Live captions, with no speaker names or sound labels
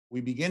We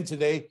begin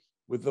today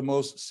with the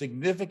most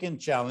significant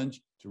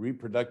challenge to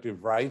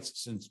reproductive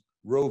rights since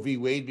Roe v.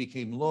 Wade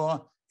became law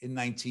in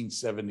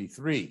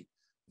 1973.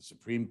 The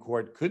Supreme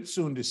Court could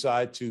soon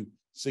decide to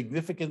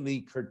significantly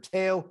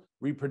curtail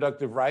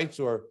reproductive rights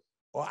or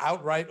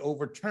outright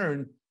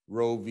overturn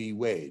Roe v.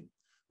 Wade.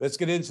 Let's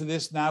get into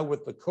this now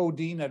with the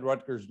co-dean at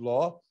Rutgers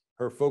Law.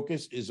 Her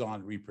focus is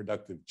on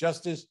reproductive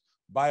justice,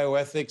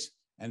 bioethics,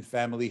 and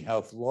family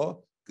health law.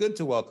 Good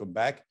to welcome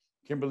back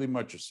Kimberly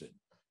Mutcherson.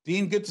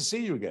 Dean, good to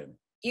see you again.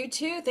 You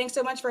too. Thanks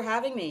so much for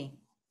having me.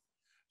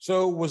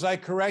 So was I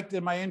correct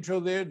in my intro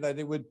there that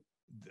it would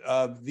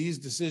these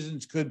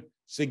decisions could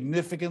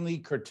significantly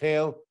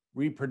curtail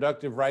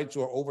reproductive rights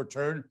or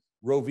overturn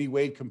Roe v.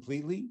 Wade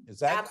completely? Is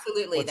that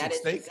absolutely? That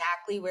is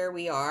exactly where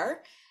we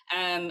are.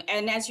 And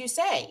as you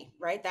say,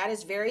 right, that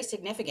is very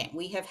significant.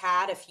 We have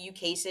had a few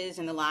cases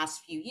in the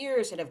last few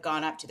years that have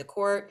gone up to the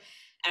court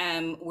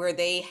where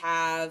they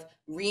have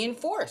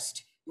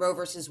reinforced Roe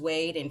versus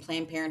Wade and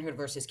Planned Parenthood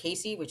versus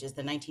Casey, which is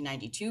the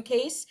 1992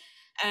 case.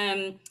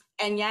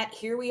 And yet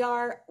here we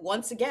are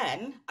once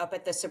again up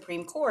at the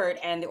Supreme Court,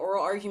 and the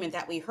oral argument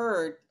that we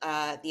heard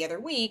the other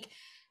week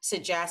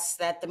suggests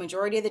that the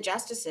majority of the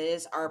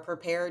justices are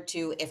prepared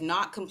to, if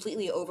not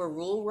completely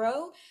overrule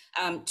Roe,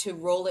 to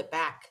roll it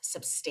back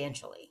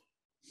substantially.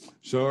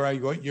 So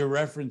what you're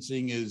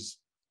referencing is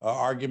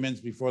arguments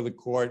before the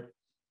court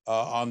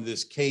on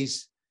this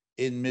case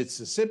in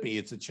Mississippi.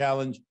 It's a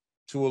challenge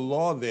to a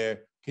law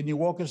there. Can you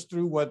walk us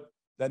through what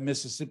that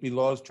Mississippi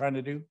law is trying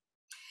to do?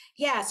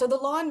 Yeah, so the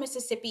law in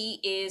Mississippi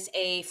is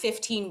a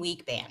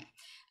 15-week ban.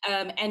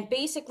 And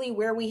basically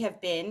where we have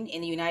been in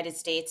the United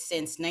States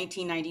since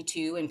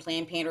 1992 in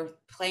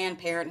Planned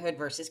Parenthood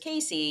versus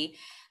Casey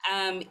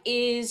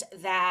is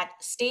that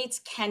states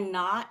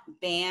cannot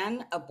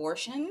ban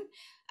abortion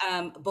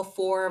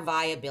before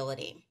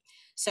viability.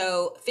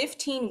 So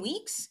 15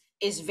 weeks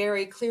is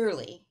very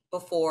clearly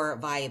before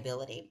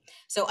viability.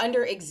 So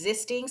under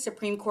existing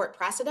Supreme Court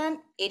precedent,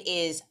 it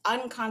is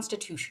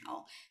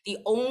unconstitutional. The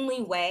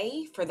only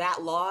way for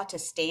that law to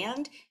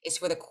stand is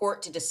for the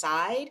court to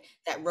decide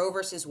that Roe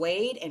versus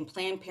Wade and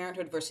Planned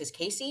Parenthood versus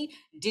Casey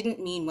didn't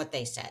mean what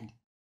they said.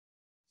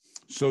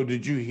 So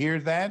did you hear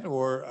that,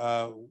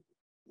 or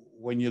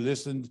when you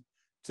listened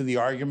to the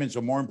arguments,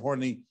 or more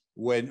importantly,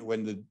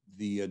 when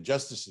the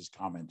justices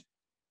commented?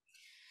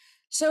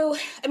 So,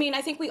 I mean, I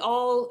think we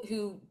all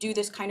who do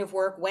this kind of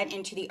work went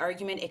into the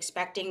argument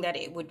expecting that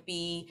it would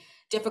be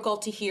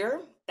difficult to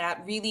hear,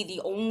 that really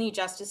the only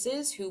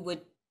justices who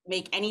would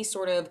make any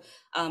sort of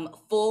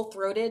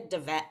full-throated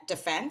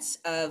defense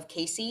of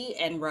Casey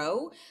and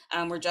Roe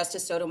were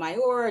Justice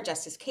Sotomayor,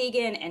 Justice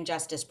Kagan, and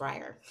Justice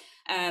Breyer.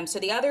 So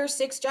the other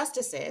 6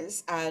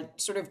 justices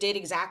sort of did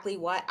exactly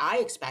what I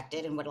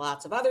expected and what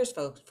lots of others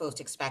folks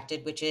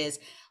expected, which is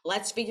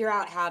let's figure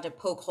out how to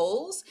poke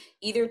holes,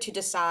 either to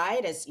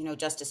decide, as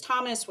Justice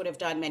Thomas would have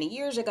done many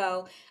years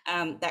ago,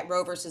 that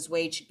Roe versus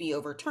Wade should be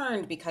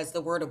overturned because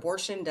the word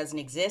abortion doesn't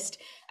exist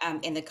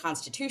in the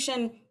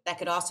Constitution. That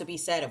could also be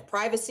said of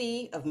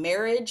privacy, of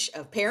marriage,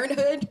 of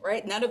parenthood,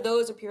 right? None of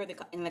those appear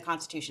in the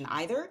Constitution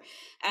either.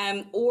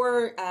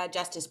 Or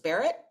Justice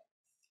Barrett,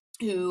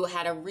 who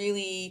had a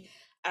really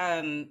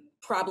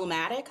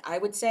problematic, I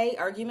would say,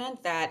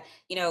 argument that,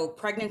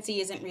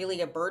 pregnancy isn't really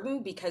a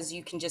burden because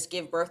you can just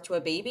give birth to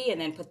a baby and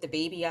then put the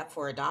baby up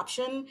for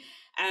adoption.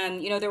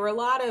 There were a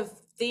lot of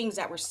things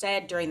that were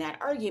said during that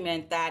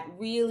argument that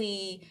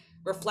really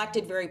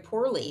reflected very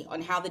poorly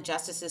on how the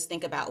justices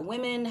think about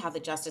women, how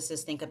the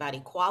justices think about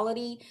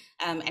equality,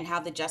 and how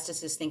the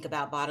justices think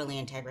about bodily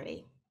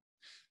integrity.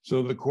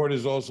 So the court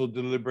is also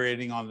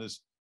deliberating on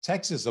this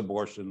Texas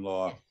abortion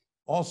law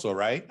also,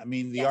 right? I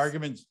mean, the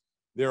arguments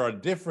there are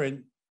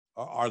different.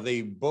 Are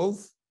they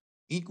both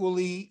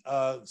equally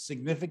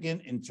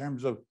significant in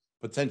terms of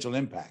potential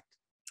impact?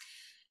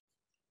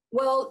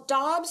 Well,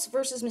 Dobbs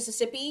versus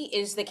Mississippi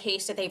is the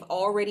case that they've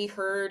already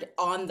heard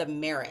on the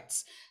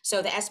merits.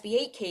 So the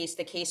SB8 case,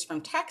 the case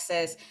from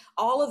Texas,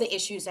 all of the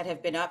issues that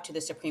have been up to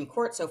the Supreme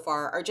Court so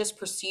far are just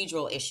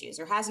procedural issues.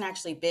 There hasn't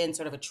actually been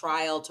sort of a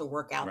trial to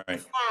work out the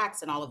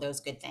facts and all of those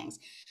good things.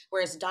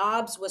 Whereas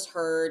Dobbs was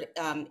heard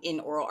in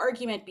oral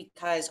argument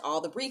because all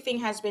the briefing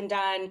has been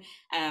done.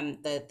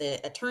 The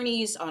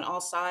attorneys on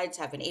all sides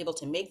have been able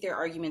to make their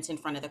arguments in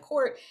front of the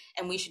court,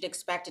 and we should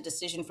expect a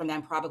decision from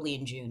them probably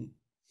in June.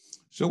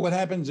 So what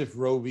happens if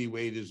Roe v.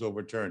 Wade is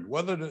overturned?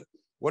 What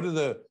are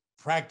the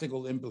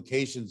practical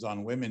implications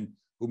on women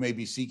who may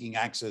be seeking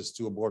access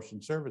to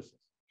abortion services?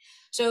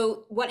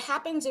 So what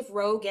happens if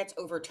Roe gets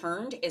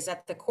overturned is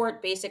that the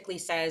court basically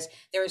says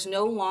there is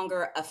no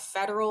longer a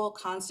federal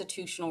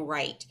constitutional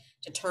right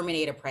to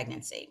terminate a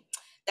pregnancy.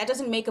 That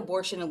doesn't make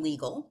abortion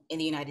illegal in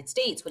the United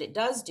States. What it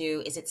does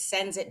do is it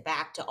sends it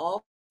back to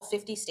all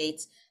 50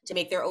 states to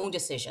make their own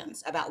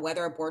decisions about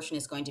whether abortion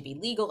is going to be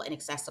legal and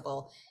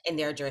accessible in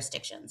their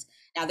jurisdictions.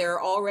 Now, there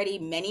are already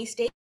many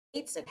states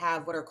that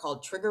have what are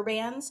called trigger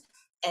bans,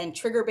 and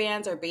trigger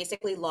bans are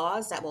basically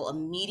laws that will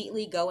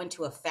immediately go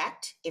into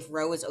effect if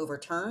Roe is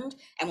overturned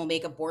and will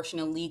make abortion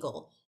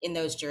illegal in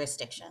those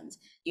jurisdictions.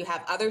 You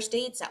have other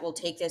states that will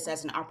take this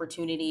as an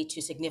opportunity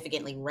to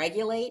significantly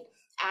regulate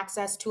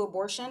access to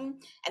abortion.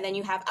 And then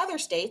you have other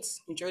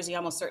states, New Jersey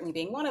almost certainly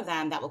being one of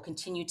them, that will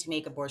continue to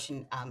make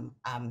abortion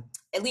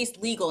at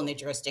least legal in their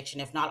jurisdiction,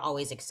 if not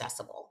always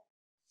accessible.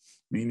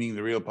 Meaning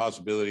the real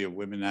possibility of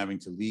women having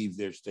to leave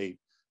their state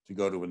to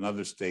go to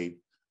another state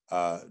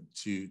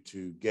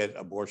to get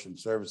abortion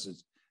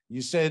services.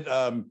 You said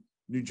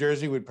New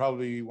Jersey would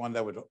probably be one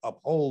that would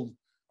uphold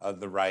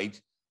the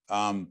right.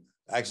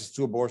 Access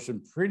to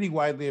abortion pretty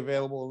widely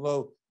available,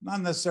 although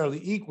not necessarily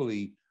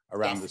equally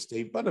around the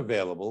state, but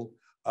available.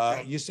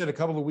 Right. You said a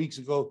couple of weeks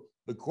ago,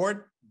 the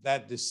court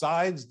that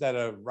decides that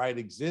a right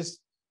exists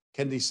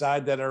can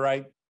decide that a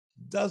right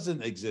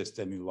doesn't exist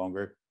any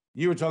longer.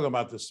 You were talking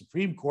about the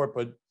Supreme Court,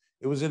 but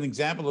it was an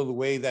example of the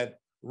way that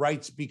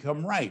rights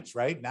become rights,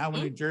 right? Now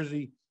in New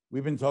Jersey,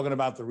 we've been talking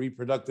about the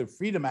Reproductive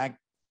Freedom Act,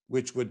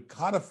 which would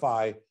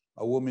codify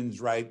a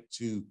woman's right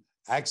to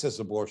access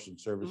abortion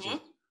services.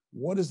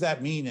 What does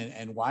that mean,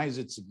 and why is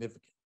it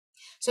significant?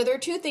 So there are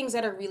two things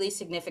that are really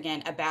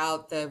significant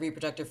about the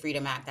Reproductive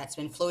Freedom Act that's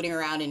been floating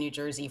around in New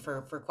Jersey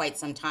for quite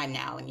some time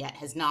now, and yet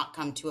has not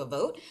come to a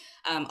vote,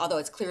 although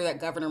it's clear that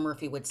Governor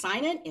Murphy would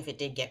sign it if it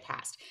did get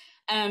passed.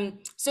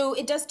 So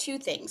it does two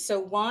things. So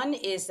one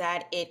is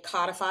that it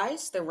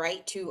codifies the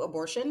right to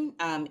abortion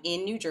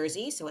in New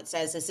Jersey. So it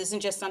says this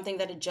isn't just something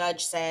that a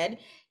judge said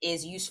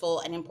is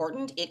useful and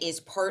important. It is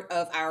part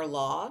of our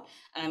law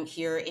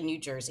here in New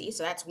Jersey.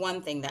 So that's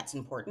one thing that's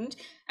important.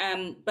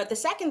 But the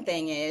second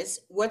thing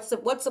is, what's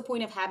the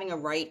point of having a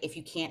right if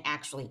you can't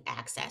actually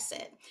access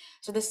it?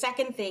 So the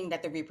second thing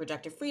that the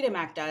Reproductive Freedom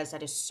Act does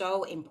that is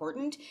so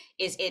important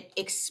is it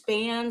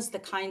expands the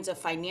kinds of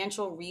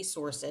financial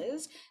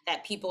resources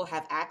that people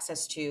have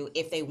access to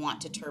if they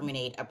want to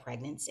terminate a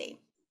pregnancy.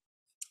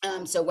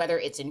 So whether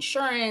it's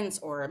insurance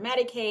or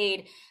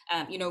Medicaid,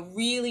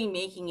 really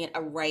making it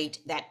a right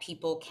that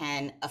people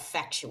can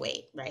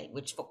effectuate, right,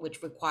 which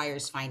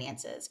requires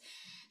finances.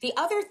 The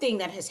other thing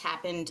that has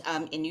happened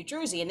in New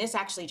Jersey, and this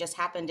actually just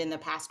happened in the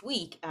past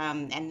week,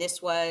 and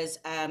this was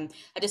a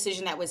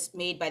decision that was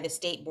made by the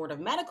State Board of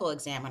Medical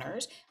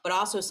Examiners, but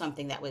also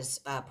something that was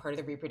part of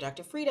the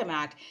Reproductive Freedom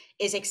Act,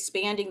 is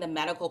expanding the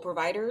medical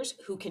providers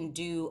who can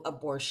do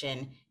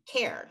abortion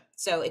care.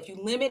 So if you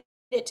limit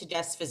it to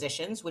just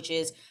physicians, which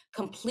is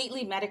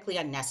completely medically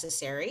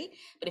unnecessary.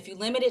 But if you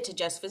limit it to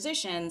just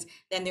physicians,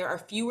 then there are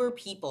fewer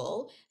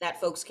people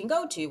that folks can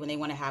go to when they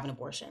want to have an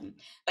abortion.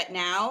 But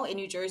now in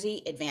New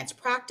Jersey, advanced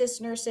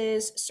practice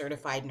nurses,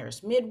 certified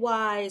nurse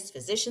midwives,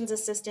 physician's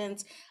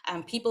assistants,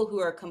 people who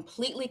are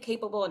completely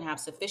capable and have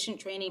sufficient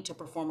training to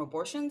perform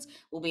abortions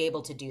will be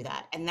able to do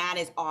that. And that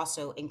is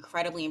also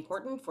incredibly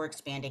important for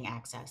expanding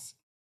access.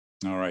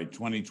 All right,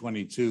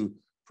 2022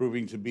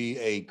 proving to be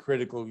a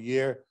critical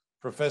year.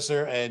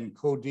 Professor and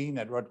co-dean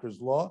at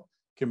Rutgers Law,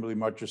 Kimberly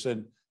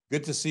Mutcherson.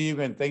 Good to see you,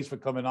 and thanks for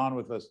coming on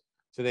with us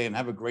today, and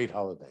have a great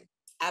holiday.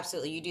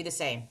 Absolutely. You do the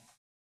same.